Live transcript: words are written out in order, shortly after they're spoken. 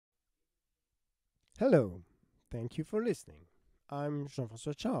Hello, thank you for listening. I'm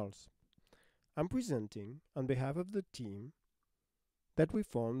Jean-François Charles. I'm presenting on behalf of the team that we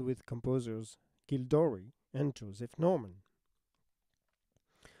formed with composers Dori and Joseph Norman.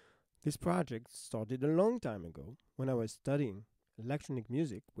 This project started a long time ago when I was studying electronic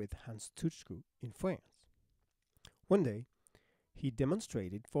music with Hans Tuchku in France. One day, he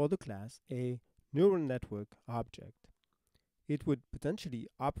demonstrated for the class a neural network object. It would potentially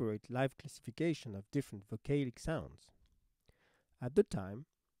operate live classification of different vocalic sounds. At the time,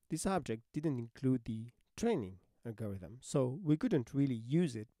 this object didn't include the training algorithm, so we couldn't really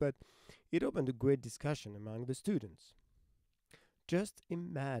use it, but it opened a great discussion among the students. Just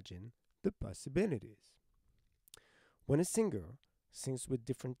imagine the possibilities. When a singer sings with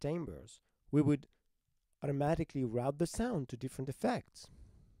different timbres, we would automatically route the sound to different effects.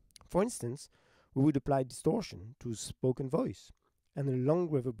 For instance, we would apply distortion to spoken voice and a long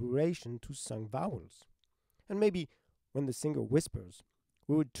reverberation to sung vowels. And maybe when the singer whispers,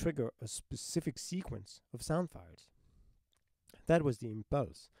 we would trigger a specific sequence of sound files. That was the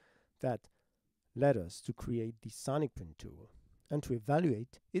impulse that led us to create the sonic print tool and to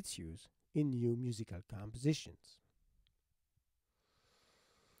evaluate its use in new musical compositions.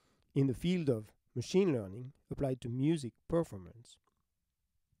 In the field of machine learning applied to music performance,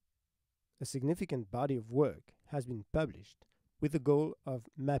 a significant body of work has been published with the goal of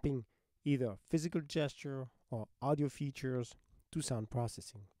mapping either physical gesture or audio features to sound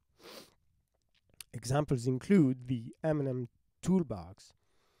processing. Examples include the M&M toolbox,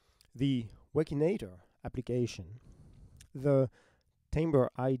 the Wakinator application, the Timbre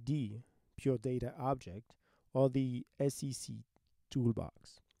ID pure data object, or the SEC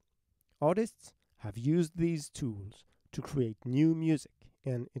toolbox. Artists have used these tools to create new music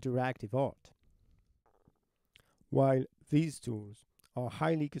and interactive art. While these tools are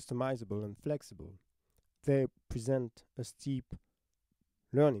highly customizable and flexible, they present a steep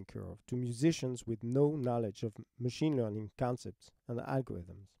learning curve to musicians with no knowledge of machine learning concepts and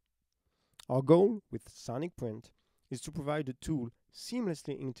algorithms. Our goal with Sonic Print is to provide a tool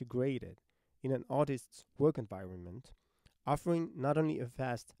seamlessly integrated in an artist's work environment, offering not only a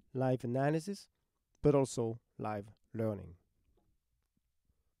fast live analysis, but also live learning.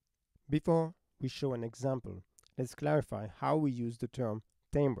 Before we show an example, let's clarify how we use the term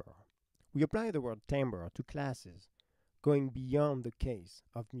timbre. We apply the word timbre to classes, going beyond the case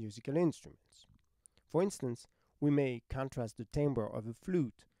of musical instruments. For instance, we may contrast the timbre of a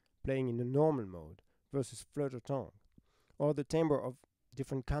flute playing in the normal mode versus flutter tone, or the timbre of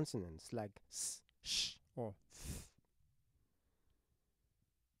different consonants like s, sh, or th.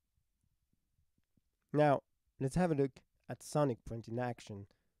 Now, let's have a look at Sonic Print in action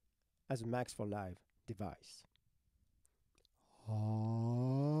as a Max for Live device.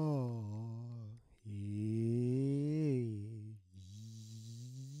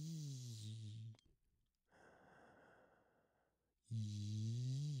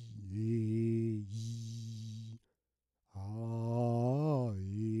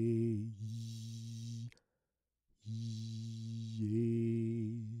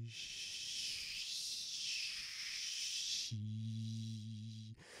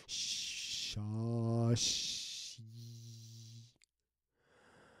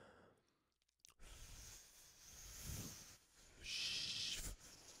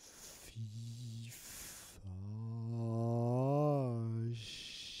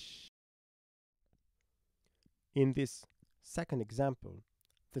 In this second example,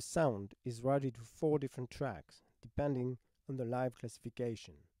 the sound is routed to 4 different tracks depending on the live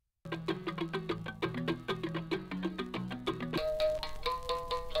classification.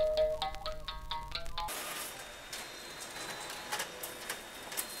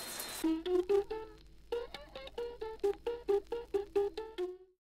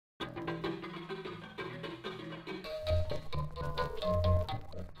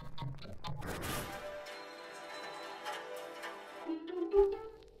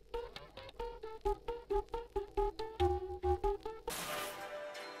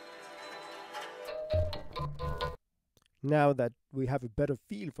 Now that we have a better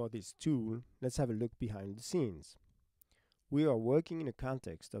feel for this tool, let's have a look behind the scenes. We are working in a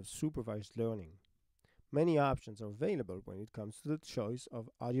context of supervised learning. Many options are available when it comes to the choice of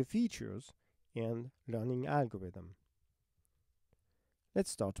audio features and learning algorithm.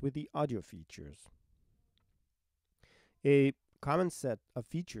 Let's start with the audio features. A common set of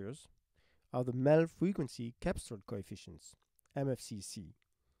features are the Mel frequency captured coefficients, MFCC.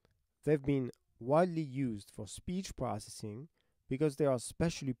 They've been widely used for speech processing because they are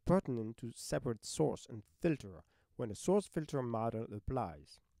especially pertinent to separate source and filter when a source filter model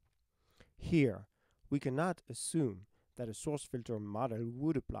applies. Here, we cannot assume that a source filter model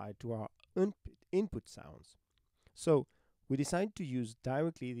would apply to our input sounds. So we decide to use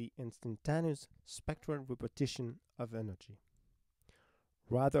directly the instantaneous spectral repetition of energy,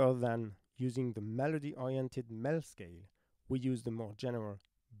 rather than using the melody-oriented MEL scale. We use the more general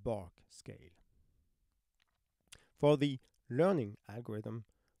Borg scale. For the learning algorithm,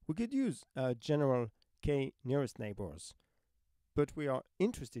 we could use a general k nearest neighbors, but we are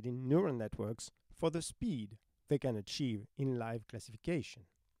interested in neural networks for the speed they can achieve in live classification.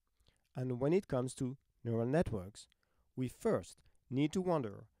 And when it comes to neural networks, we first need to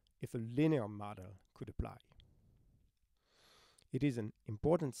wonder if a linear model could apply. It is an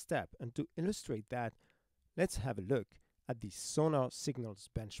important step, and to illustrate that, let's have a look at the sonar signals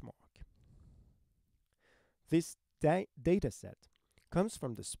benchmark. This dataset comes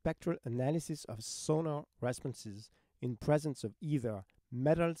from the spectral analysis of sonar responses in presence of either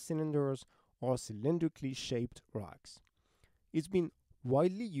metal cylinders or cylindrically shaped rocks. It's been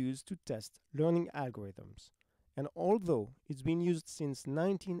widely used to test learning algorithms, and although it's been used since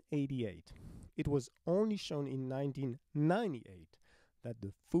 1988, it was only shown in 1998 that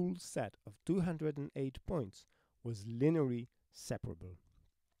the full set of 208 points was linearly separable.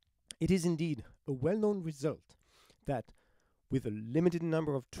 It is indeed a well-known result that, with a limited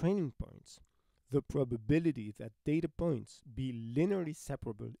number of training points, the probability that data points be linearly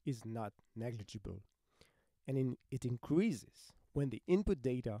separable is not negligible, and it increases when the input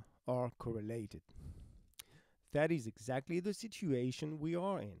data are correlated. That is exactly the situation we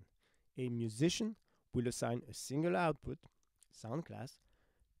are in. A musician will assign a single output, sound class,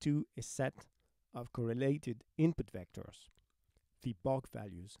 to a set of correlated input vectors, the Borg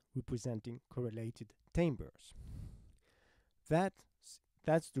values representing correlated timbres.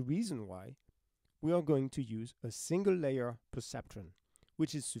 That's the reason why we are going to use a single layer perceptron,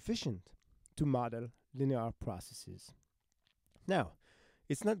 which is sufficient to model linear processes. Now,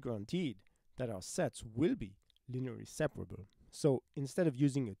 it's not guaranteed that our sets will be linearly separable. So instead of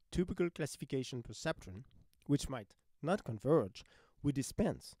using a typical classification perceptron, which might not converge, we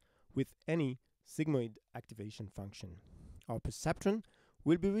dispense with any sigmoid activation function. Our perceptron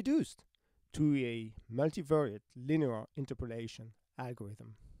will be reduced to a multivariate linear interpolation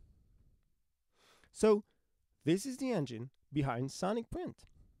algorithm. So this is the engine behind sonic print.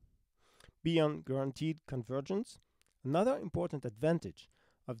 Beyond guaranteed convergence, another important advantage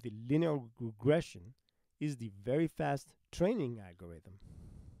of the linear regression is the very fast training algorithm.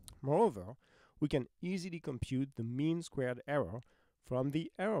 Moreover, we can easily compute the mean squared error from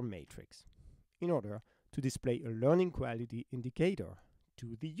the error matrix in order to display a learning quality indicator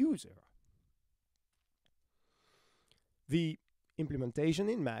to the user. The implementation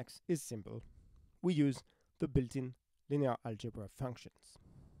in Max is simple. We use the built-in linear algebra functions.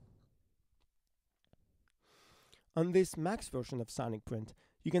 On this Max version of Sonic Print,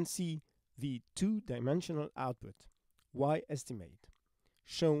 you can see the two-dimensional output, y estimate,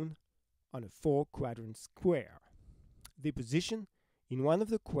 shown on a 4-quadrant square. The position in one of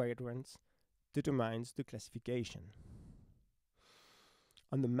the quadrants determines the classification.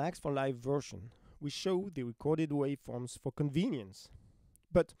 On the Max for Live version, we show the recorded waveforms for convenience,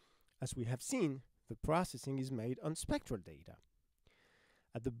 but as we have seen, the processing is made on spectral data.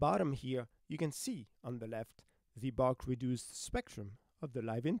 At the bottom here, you can see on the left the Borg-reduced spectrum of the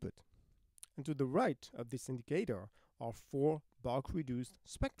live input. And to the right of this indicator are 4 Borg-reduced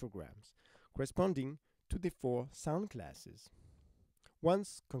spectrograms, corresponding to the 4 sound classes.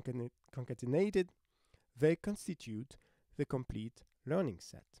 Once concatenated, they constitute the complete learning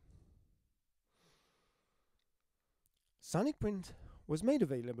set. Sonic Print was made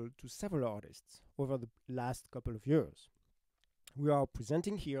available to several artists over the last couple of years. We are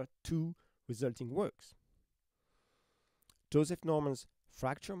presenting here 2 resulting works: Joseph Norman's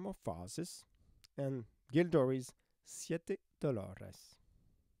Fracture Morphosis and Gil Dori's Siete Dolores.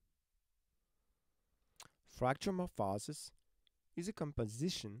 Fracture Morphosis is a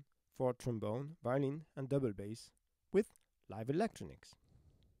composition for trombone, violin, and double bass with live electronics.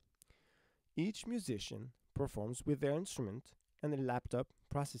 Each musician performs with their instrument and a laptop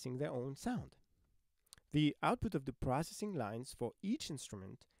processing their own sound. The output of the processing lines for each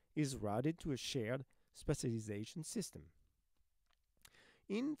instrument is routed to a shared spatialization system.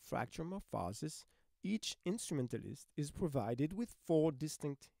 In Fracture Morphosis, each instrumentalist is provided with 4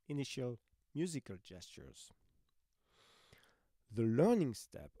 distinct initial musical gestures. The learning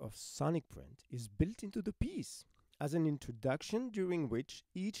step of Sonic Print is built into the piece as an introduction during which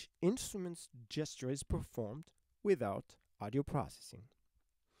each instrument's gesture is performed without audio processing.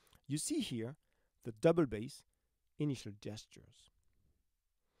 You see here the double bass initial gestures.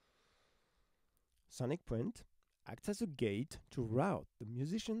 Sonic print acts as a gate to route the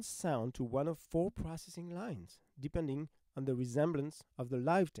musician's sound to one of 4 processing lines, depending on the resemblance of the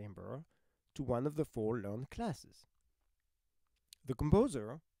live timbre to one of the 4 learned classes. The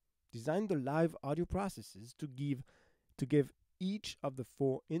composer designed the live audio processes to give each of the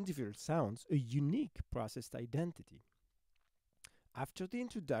 4 individual sounds a unique processed identity. After the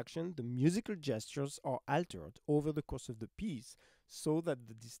introduction, the musical gestures are altered over the course of the piece so that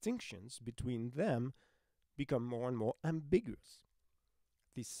the distinctions between them become more and more ambiguous.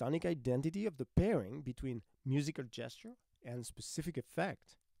 The sonic identity of the pairing between musical gesture and specific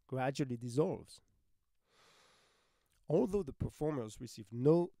effect gradually dissolves. Although the performers received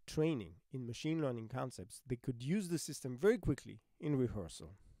no training in machine learning concepts, they could use the system very quickly in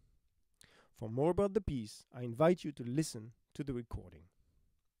rehearsal. For more about the piece, I invite you to listen to the recording.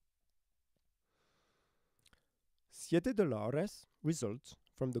 Siete Dolores results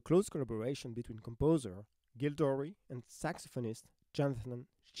from the close collaboration between composer Dori and saxophonist Jean-François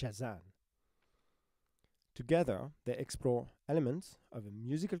Charles. Together, they explore elements of a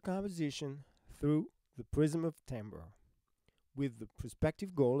musical composition through the prism of timbre, with the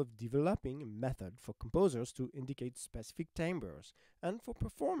prospective goal of developing a method for composers to indicate specific timbres and for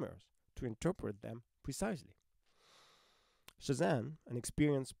performers to interpret them precisely. Shazan, an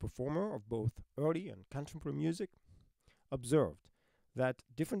experienced performer of both early and contemporary music, observed that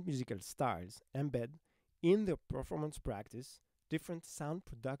different musical styles embed in their performance practice different sound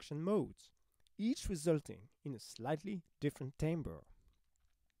production modes, each resulting in a slightly different timbre.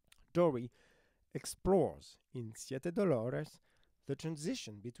 Dori explores in Siete Dolores the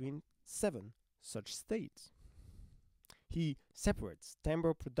transition between 7 such states. He separates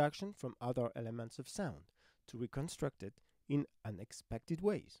timbre production from other elements of sound to reconstruct it in unexpected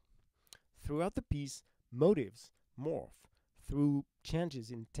ways. Throughout the piece, motives morph through changes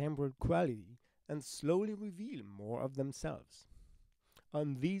in timbral quality and slowly reveal more of themselves.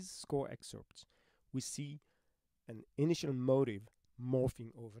 On these score excerpts, we see an initial motive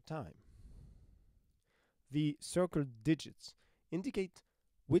morphing over time. The circled digits indicate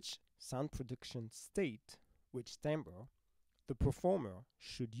which sound production state, which timbre, the performer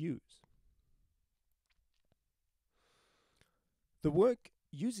should use. The work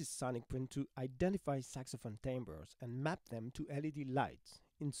uses sonic print to identify saxophone timbres and map them to LED lights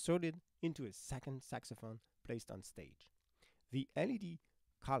inserted into a second saxophone placed on stage. The LED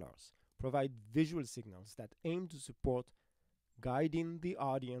colors provide visual signals that aim to support guiding the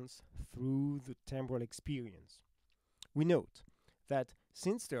audience through the timbral experience. We note that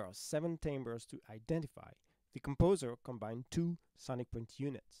since there are 7 timbres to identify, the composer combined 2 sonic print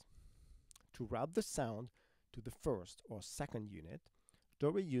units. To route the sound to the first or second unit,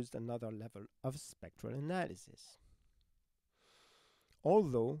 Dori used another level of spectral analysis.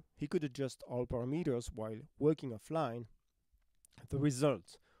 Although he could adjust all parameters while working offline, the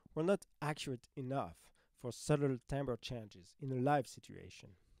results were not accurate enough for subtle timbre changes in a live situation,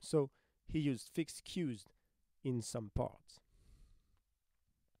 so he used fixed cues in some parts.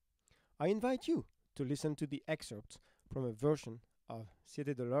 I invite you to listen to the excerpts from a version of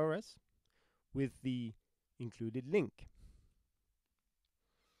Siete Dolores with the included link.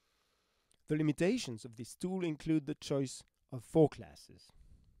 The limitations of this tool include the choice of 4 classes.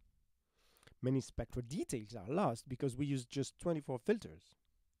 Many spectral details are lost because we use just 24 filters.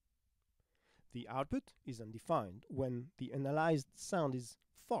 The output is undefined when the analyzed sound is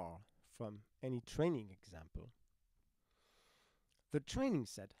far from any training example. The training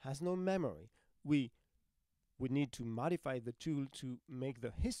set has no memory. We would need to modify the tool to make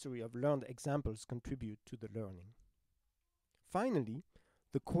the history of learned examples contribute to the learning. Finally,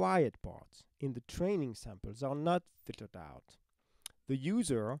 the quiet parts in the training samples are not filtered out. The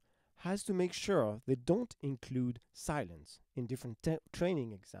user has to make sure they don't include silence in different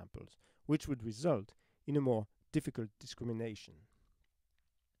training examples, which would result in a more difficult discrimination.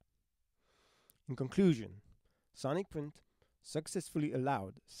 In conclusion, Sonic Print successfully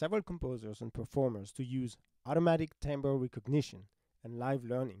allowed several composers and performers to use automatic timbre recognition and live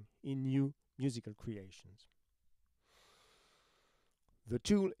learning in new musical creations. The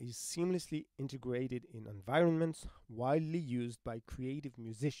tool is seamlessly integrated in environments widely used by creative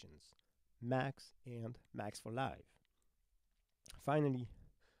musicians, Max and Max for Live. Finally,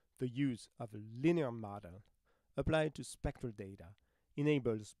 the use of a linear model applied to spectral data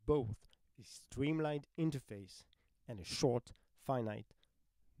enables both a streamlined interface and a short, finite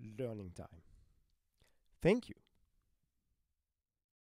learning time. Thank you.